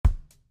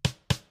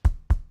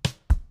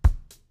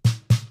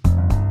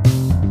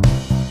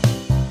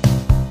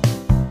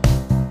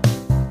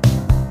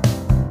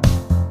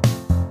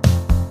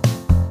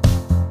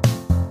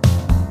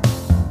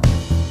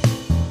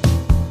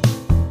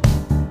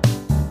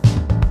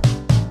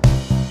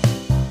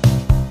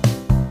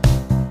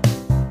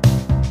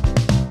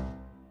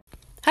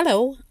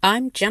Hello,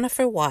 I'm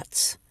Jennifer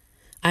Watts.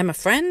 I'm a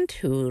friend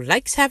who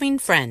likes having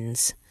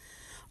friends.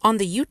 On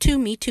the You Too,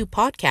 Me Too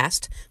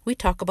podcast, we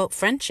talk about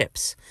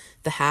friendships,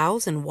 the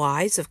hows and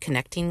whys of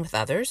connecting with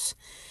others,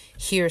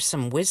 hear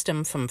some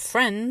wisdom from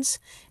friends,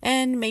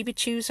 and maybe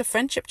choose a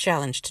friendship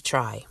challenge to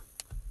try.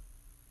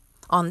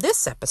 On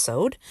this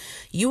episode,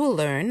 you will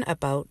learn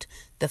about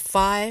the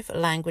 5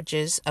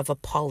 languages of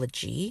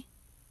apology.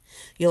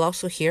 You'll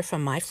also hear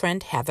from my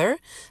friend Heather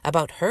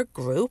about her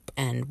group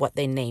and what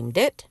they named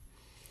it.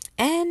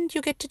 And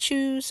you get to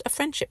choose a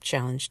friendship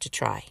challenge to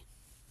try.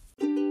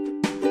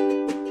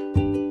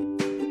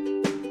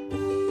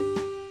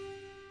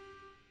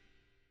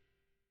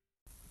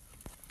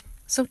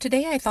 So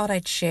today I thought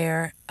I'd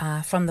share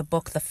from the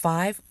book, The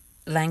 5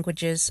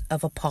 Languages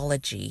of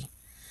Apology.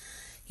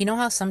 You know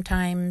how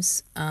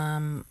sometimes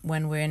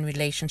when we're in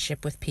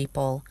relationship with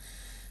people,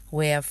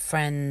 we have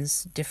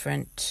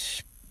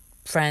different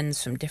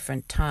friends from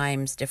different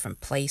times,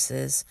 different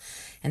places.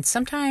 And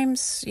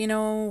sometimes,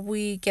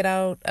 we get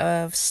out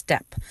of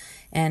step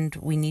and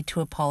we need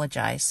to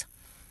apologize.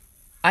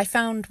 I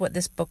found what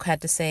this book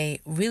had to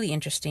say really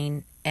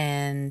interesting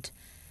and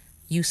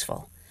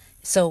useful.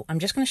 So I'm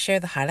just going to share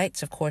the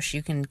highlights. Of course,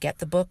 you can get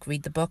the book,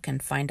 read the book,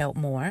 and find out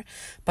more.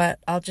 But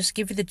I'll just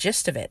give you the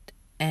gist of it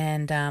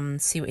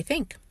and see what you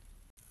think.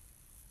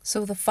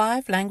 So The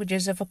 5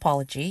 Languages of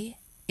Apology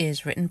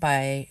is written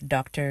by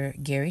Dr.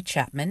 Gary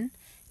Chapman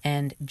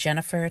and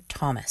Jennifer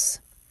Thomas.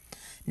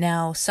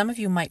 Now, some of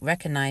you might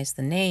recognize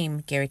the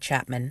name Gary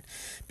Chapman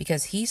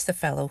because he's the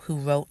fellow who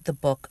wrote the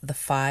book, The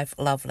 5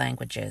 Love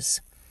Languages.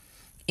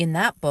 In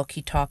that book,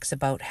 he talks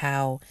about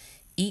how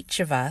each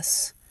of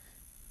us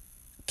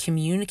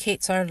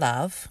communicates our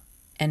love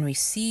and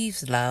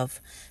receives love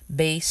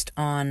based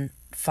on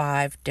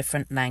 5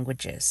 different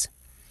languages.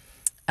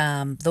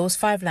 Those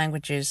 5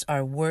 languages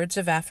are words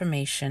of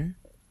affirmation,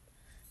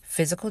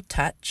 physical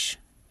touch,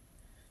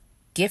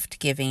 gift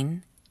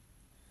giving,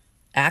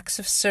 acts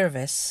of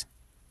service,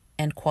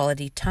 and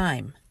quality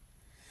time.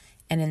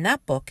 And in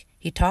that book,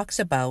 he talks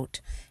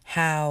about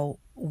how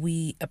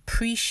we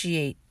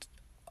appreciate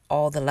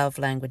all the love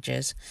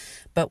languages,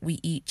 but we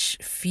each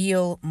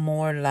feel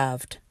more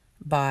loved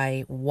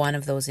by one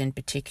of those in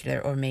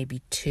particular, or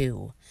maybe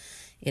 2.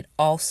 It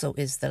also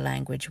is the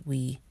language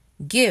we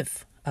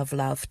give of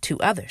love to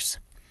others.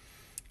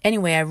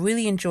 Anyway, I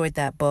really enjoyed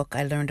that book.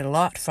 I learned a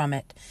lot from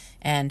it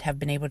and have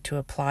been able to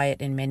apply it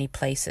in many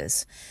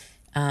places.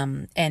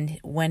 And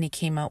when he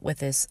came out with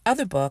this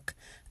other book,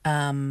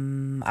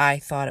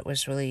 I thought it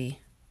was really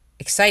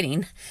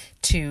exciting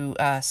to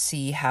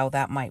see how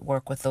that might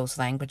work with those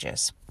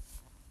languages.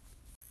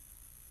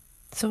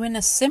 So in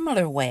a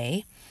similar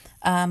way,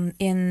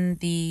 in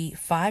the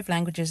 5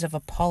 Languages of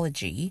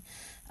Apology,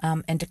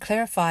 and to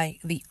clarify,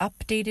 the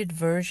updated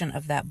version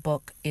of that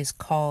book is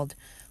called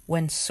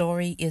When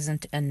Sorry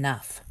Isn't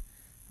Enough,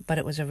 but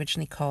it was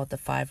originally called The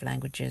 5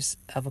 Languages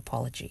of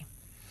Apology.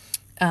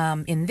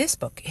 In this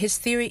book, his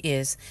theory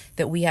is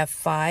that we have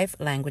 5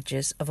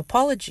 languages of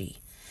apology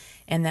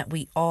and that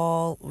we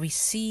all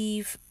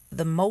receive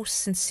the most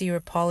sincere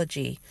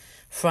apology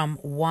from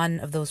one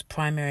of those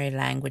primary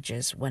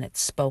languages when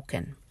it's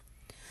spoken.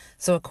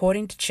 So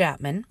according to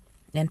Chapman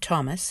and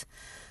Thomas,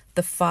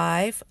 the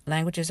 5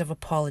 languages of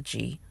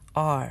apology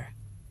are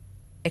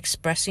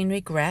expressing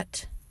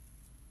regret,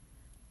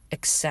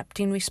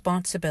 accepting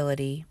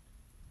responsibility,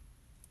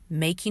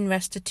 making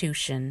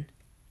restitution,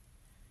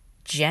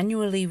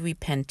 genuinely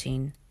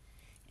repenting,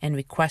 and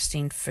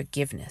requesting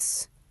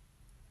forgiveness.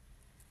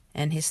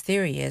 And his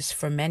theory is,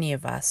 for many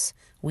of us,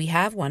 we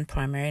have one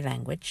primary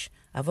language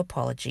of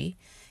apology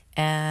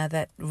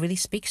that really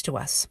speaks to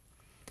us.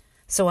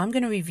 So I'm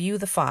going to review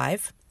the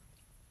 5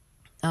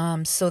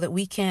 so that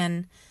we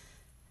can,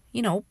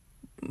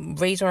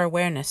 raise our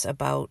awareness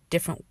about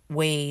different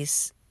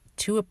ways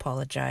to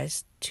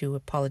apologize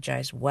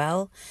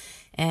well,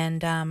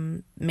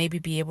 and maybe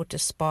be able to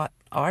spot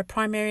our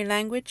primary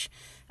language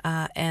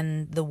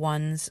and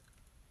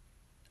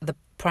the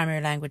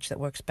primary language that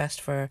works best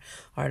for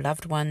our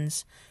loved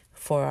ones,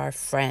 for our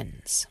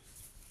friends.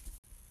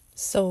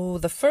 So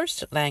the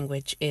first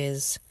language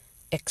is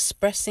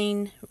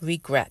expressing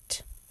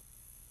regret,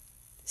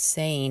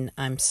 saying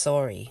I'm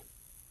sorry.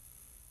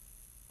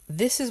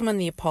 This is when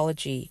the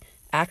apology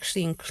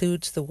actually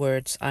includes the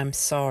words I'm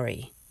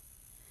sorry.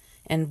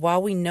 And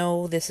while we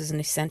know this is an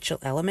essential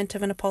element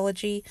of an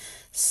apology,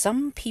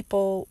 some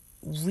people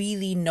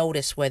really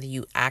notice whether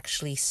you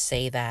actually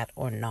say that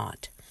or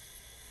not.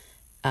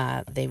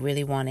 They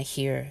really want to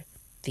hear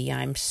the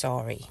I'm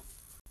sorry.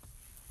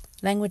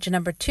 Language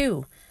number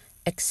 2,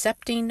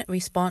 accepting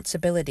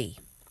responsibility,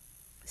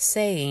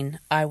 saying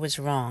I was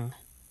wrong.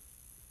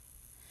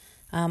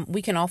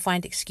 We can all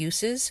find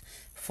excuses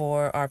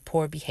for our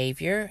poor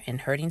behavior in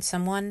hurting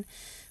someone.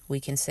 We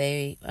can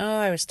say,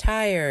 I was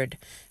tired.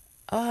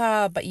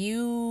 But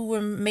you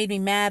made me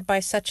mad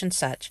by such and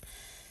such.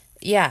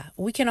 Yeah,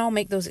 we can all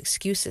make those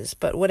excuses,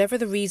 but whatever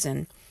the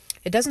reason,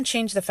 it doesn't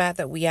change the fact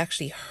that we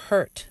actually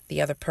hurt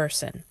the other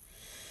person.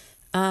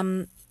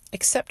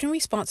 Accepting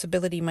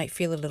responsibility might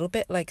feel a little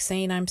bit like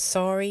saying I'm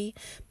sorry,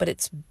 but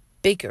it's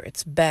bigger,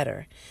 it's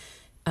better.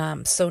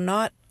 So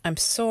not I'm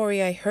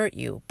sorry I hurt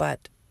you,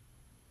 but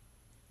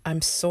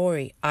I'm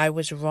sorry I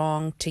was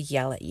wrong to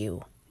yell at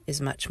you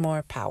is much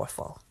more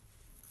powerful.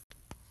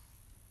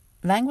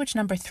 Language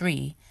number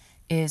 3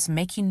 is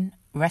making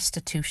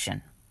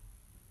restitution,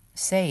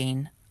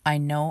 saying, I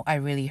know I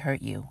really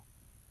hurt you.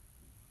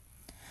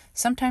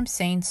 Sometimes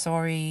saying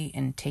sorry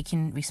and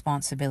taking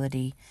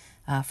responsibility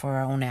for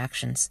our own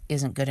actions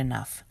isn't good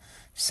enough.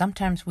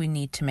 Sometimes we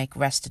need to make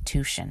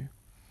restitution.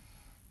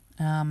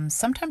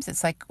 Sometimes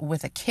it's like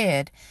with a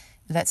kid.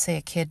 Let's say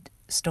a kid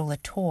stole a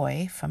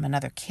toy from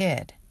another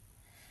kid.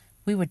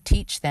 We would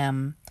teach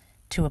them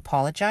to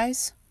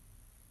apologize,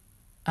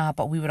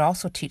 but we would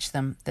also teach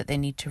them that they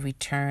need to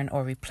return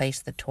or replace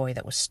the toy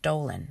that was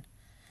stolen.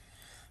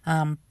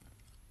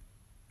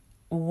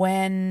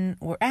 When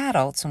we're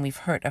adults and we've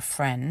hurt a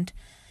friend,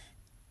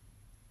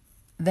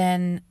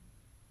 then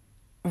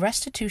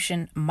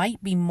restitution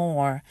might be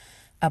more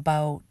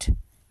about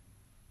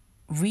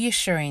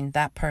reassuring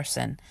that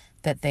person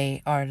that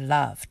they are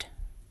loved.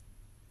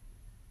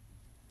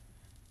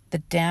 The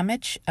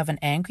damage of an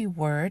angry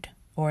word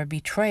or a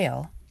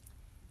betrayal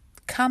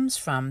comes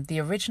from the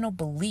original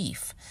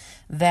belief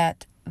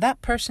that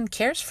that person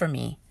cares for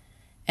me,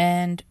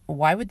 and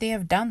why would they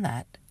have done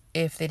that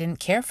if they didn't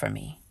care for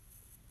me?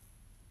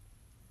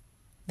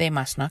 They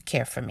must not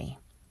care for me,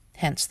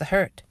 hence the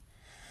hurt.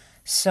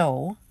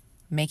 So,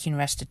 making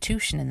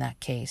restitution in that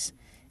case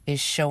is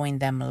showing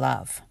them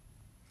love.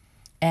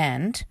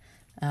 And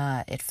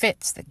it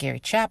fits that Gary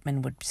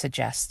Chapman would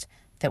suggest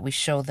that we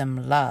show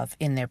them love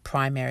in their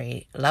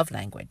primary love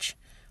language,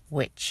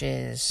 which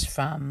is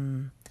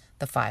from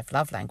the 5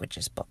 Love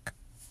Languages book.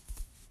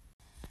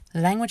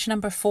 Language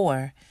number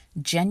 4,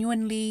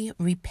 genuinely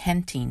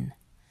repenting,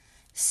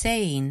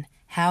 saying,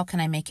 how can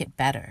I make it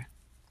better?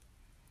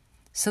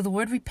 So the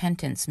word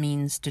repentance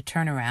means to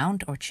turn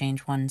around or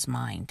change one's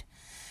mind.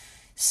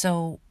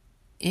 So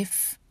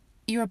if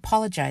you're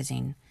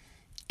apologizing,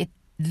 it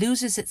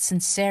loses its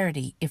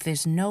sincerity if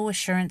there's no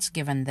assurance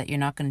given that you're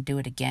not going to do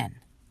it again.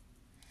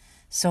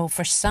 So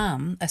for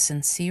some, a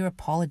sincere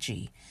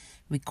apology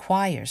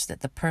requires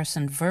that the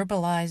person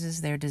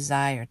verbalizes their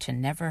desire to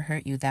never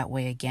hurt you that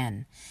way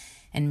again,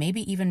 and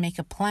maybe even make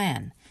a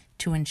plan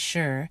to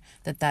ensure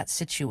that that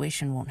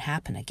situation won't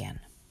happen again.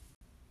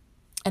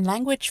 And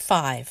language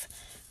 5,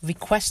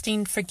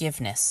 requesting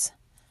forgiveness,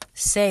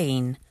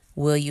 saying,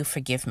 will you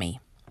forgive me?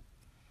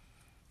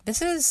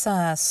 This is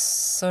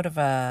sort of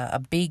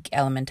a big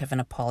element of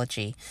an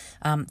apology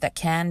that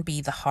can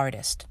be the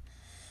hardest.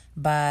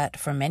 But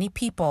for many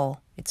people,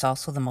 it's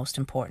also the most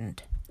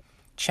important.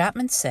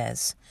 Chapman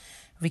says,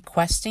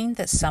 requesting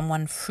that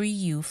someone free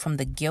you from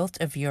the guilt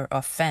of your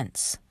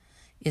offense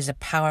is a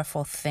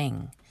powerful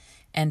thing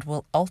and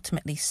will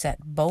ultimately set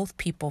both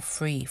people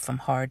free from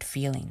hard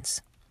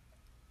feelings.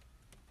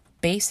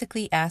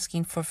 Basically,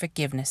 asking for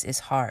forgiveness is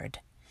hard.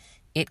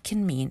 It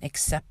can mean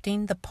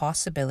accepting the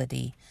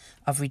possibility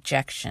of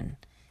rejection,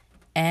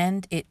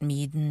 and it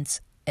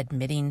means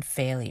admitting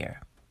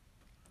failure.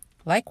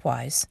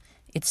 Likewise,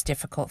 it's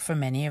difficult for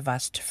many of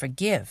us to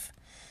forgive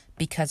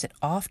because it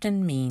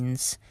often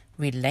means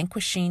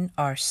relinquishing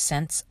our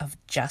sense of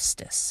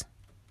justice.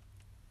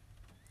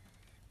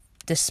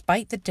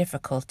 Despite the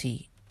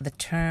difficulty, the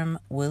term,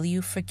 will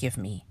you forgive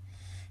me,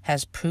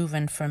 has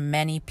proven for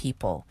many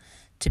people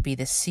to be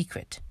the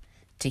secret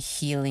to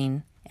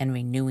healing and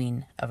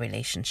renewing a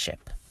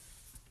relationship.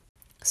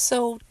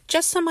 So,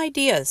 just some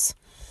ideas.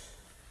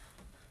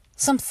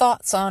 Some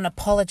thoughts on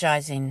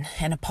apologizing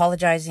and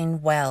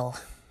apologizing well,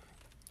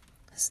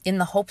 in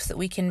the hopes that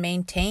we can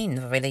maintain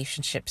the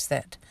relationships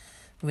that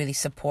really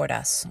support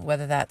us,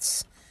 whether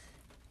that's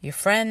your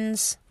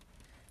friends,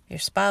 your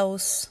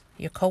spouse,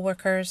 your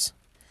coworkers.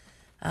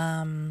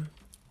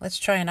 Let's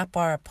try and up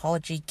our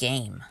apology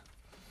game.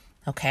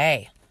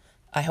 Okay,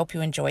 I hope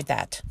you enjoyed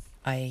that.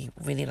 I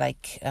really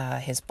like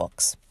his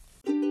books.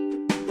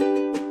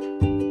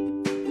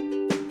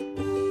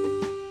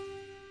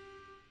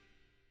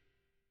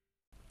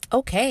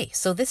 Okay,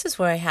 so this is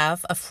where I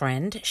have a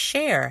friend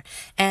share,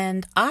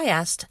 and I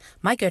asked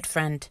my good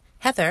friend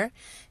Heather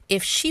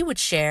if she would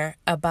share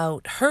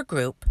about her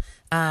group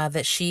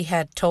that she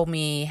had told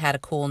me had a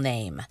cool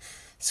name.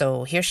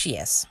 So here she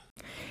is.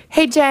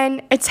 Hey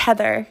Jen, it's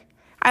Heather.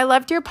 I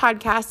loved your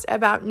podcast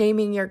about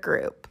naming your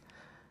group.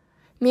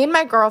 Me and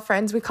my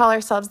girlfriends, we call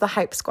ourselves the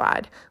Hype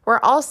Squad. We're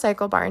all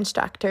cycle bar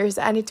instructors,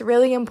 and it's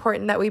really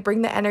important that we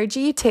bring the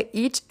energy to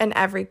each and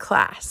every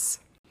class.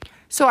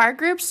 So our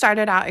group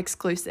started out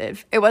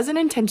exclusive. It wasn't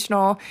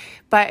intentional,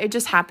 but it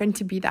just happened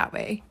to be that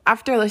way.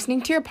 After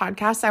listening to your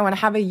podcast, I want to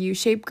have a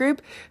U-shaped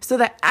group so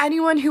that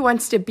anyone who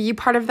wants to be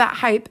part of that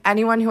hype,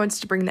 anyone who wants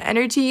to bring the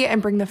energy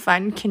and bring the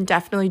fun can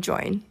definitely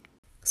join.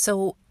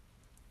 So,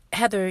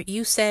 Heather,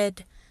 you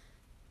said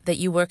that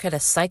you work at a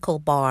cycle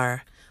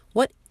bar.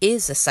 What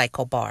is a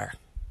cycle bar?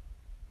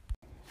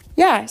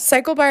 Yeah,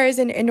 Cycle Bar is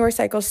an indoor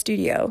cycle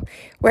studio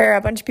where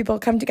a bunch of people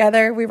come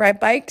together, we ride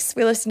bikes,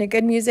 we listen to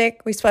good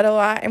music, we sweat a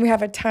lot, and we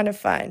have a ton of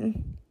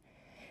fun.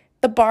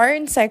 The bar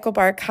in Cycle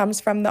Bar comes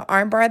from the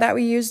arm bar that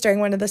we use during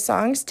one of the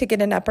songs to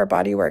get an upper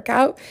body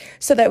workout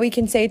so that we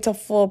can say it's a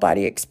full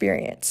body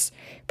experience.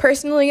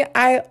 Personally,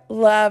 I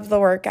love the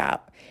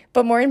workout,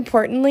 but more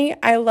importantly,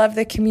 I love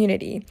the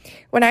community.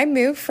 When I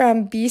moved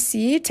from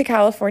BC to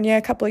California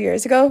a couple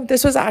years ago,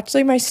 this was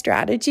actually my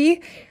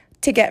strategy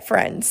to get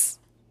friends.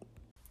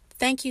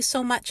 Thank you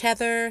so much,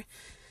 Heather.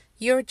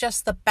 You're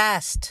just the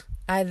best.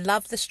 I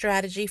love the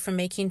strategy for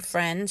making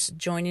friends,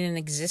 joining an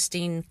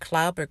existing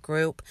club or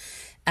group,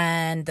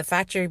 and the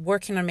fact you're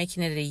working on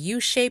making it a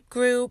U-shaped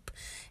group,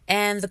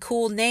 and the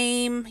cool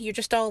name. You're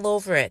just all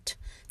over it.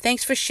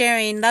 Thanks for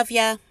sharing. Love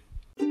ya.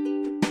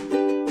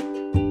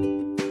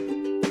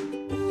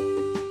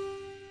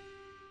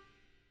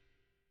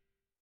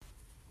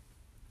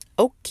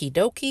 Okie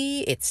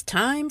dokie, it's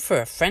time for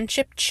a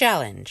friendship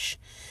challenge.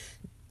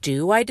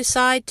 Do I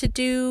decide to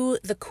do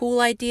the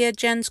cool idea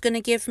Jen's going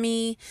to give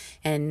me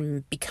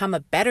and become a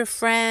better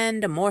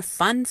friend, a more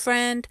fun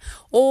friend?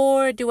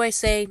 Or do I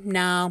say,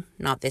 no,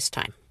 not this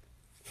time?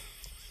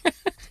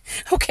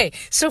 Okay,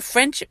 so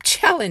friendship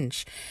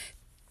challenge.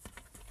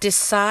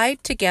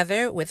 Decide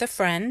together with a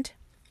friend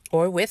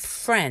or with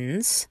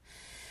friends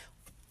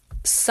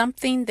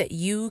something that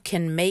you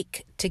can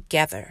make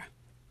together.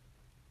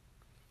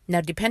 Now,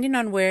 depending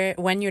on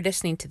when you're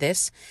listening to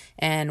this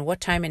and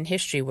what time in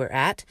history we're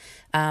at,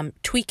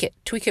 tweak it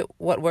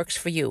what works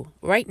for you.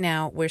 Right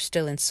now, we're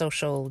still in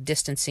social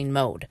distancing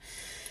mode.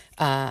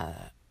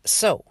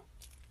 So,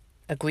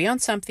 agree on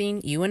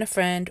something you and a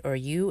friend or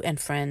you and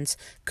friends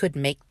could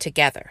make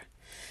together.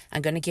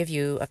 I'm going to give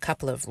you a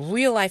couple of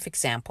real life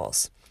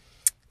examples.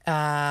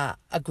 A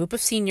group of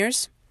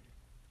seniors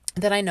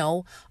that I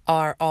know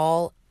are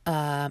all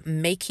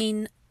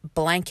making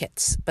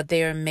blankets, but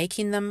they are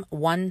making them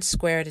one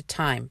square at a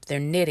time. They're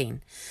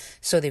knitting.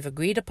 So they've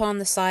agreed upon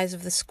the size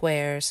of the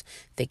squares.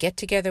 They get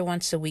together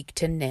once a week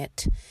to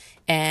knit.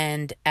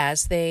 And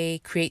as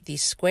they create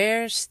these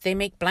squares, they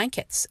make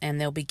blankets and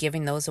they'll be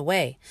giving those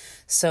away.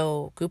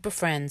 So group of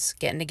friends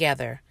getting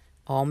together,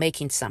 all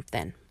making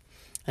something.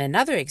 And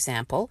another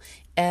example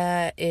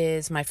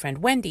is my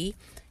friend Wendy.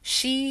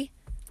 She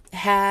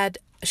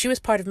was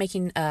part of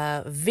making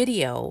a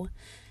video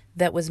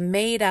that was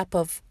made up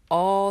of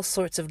all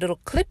sorts of little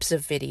clips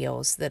of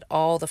videos that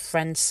all the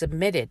friends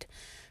submitted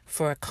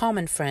for a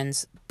common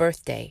friend's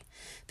birthday.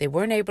 They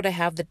weren't able to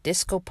have the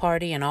disco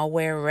party and all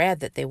wear red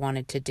that they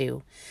wanted to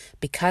do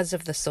because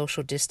of the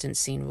social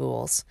distancing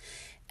rules.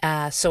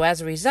 So as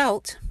a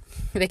result,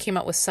 they came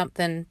up with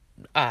something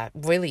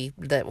really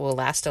that will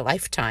last a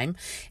lifetime.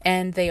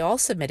 And they all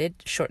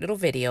submitted short little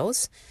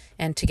videos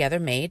and together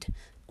made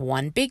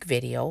one big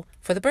video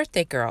for the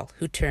birthday girl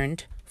who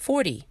turned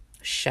 40.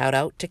 Shout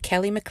out to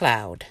Kelly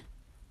McLeod.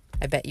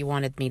 I bet you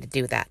wanted me to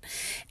do that.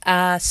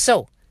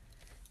 So,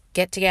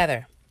 get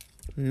together.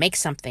 Make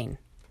something.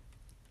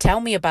 Tell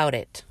me about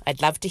it.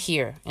 I'd love to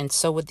hear, and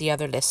so would the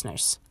other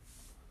listeners.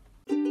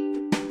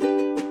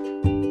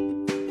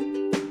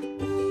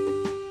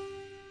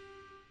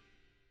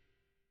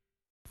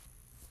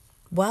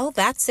 Well,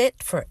 that's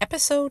it for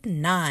episode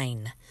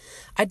 9.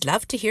 I'd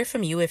love to hear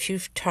from you if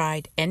you've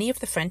tried any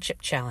of the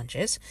friendship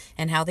challenges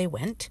and how they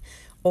went,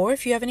 or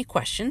if you have any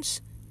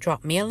questions,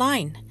 drop me a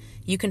line.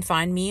 You can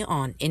find me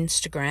on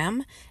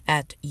Instagram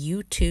at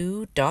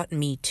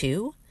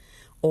you2.metoo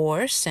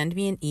or send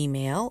me an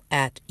email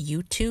at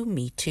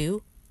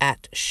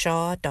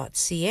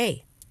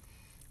you2metoo@shaw.ca.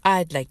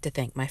 I'd like to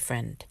thank my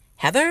friend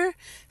Heather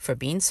for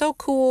being so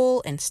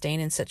cool and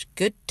staying in such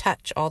good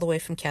touch all the way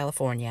from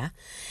California.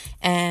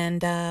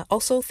 And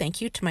also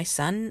thank you to my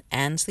son,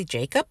 Ansley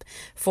Jacob,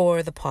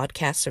 for the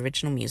podcast's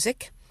original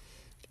music.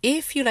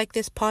 If you like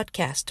this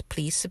podcast,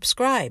 please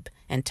subscribe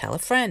and tell a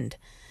friend.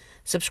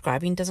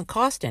 Subscribing doesn't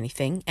cost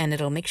anything, and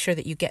it'll make sure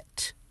that you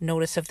get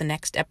notice of the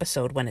next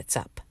episode when it's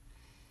up.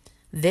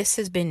 This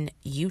has been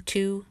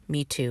You2,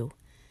 Me Too,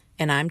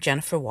 and I'm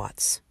Jennifer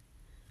Watts.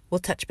 We'll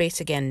touch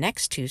base again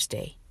next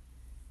Tuesday.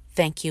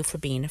 Thank you for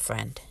being a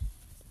friend.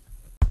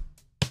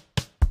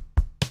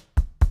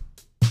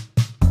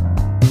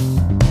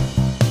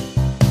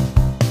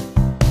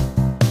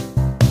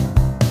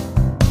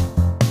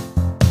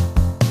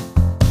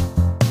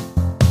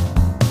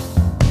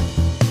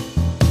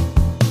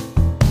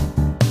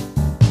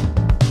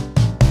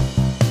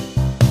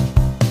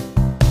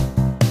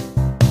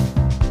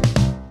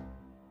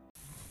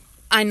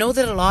 I know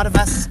that a lot of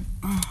us...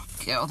 Oh,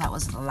 that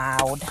was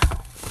loud.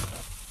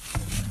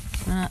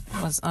 That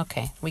was...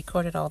 Okay, we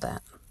recorded all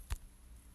that.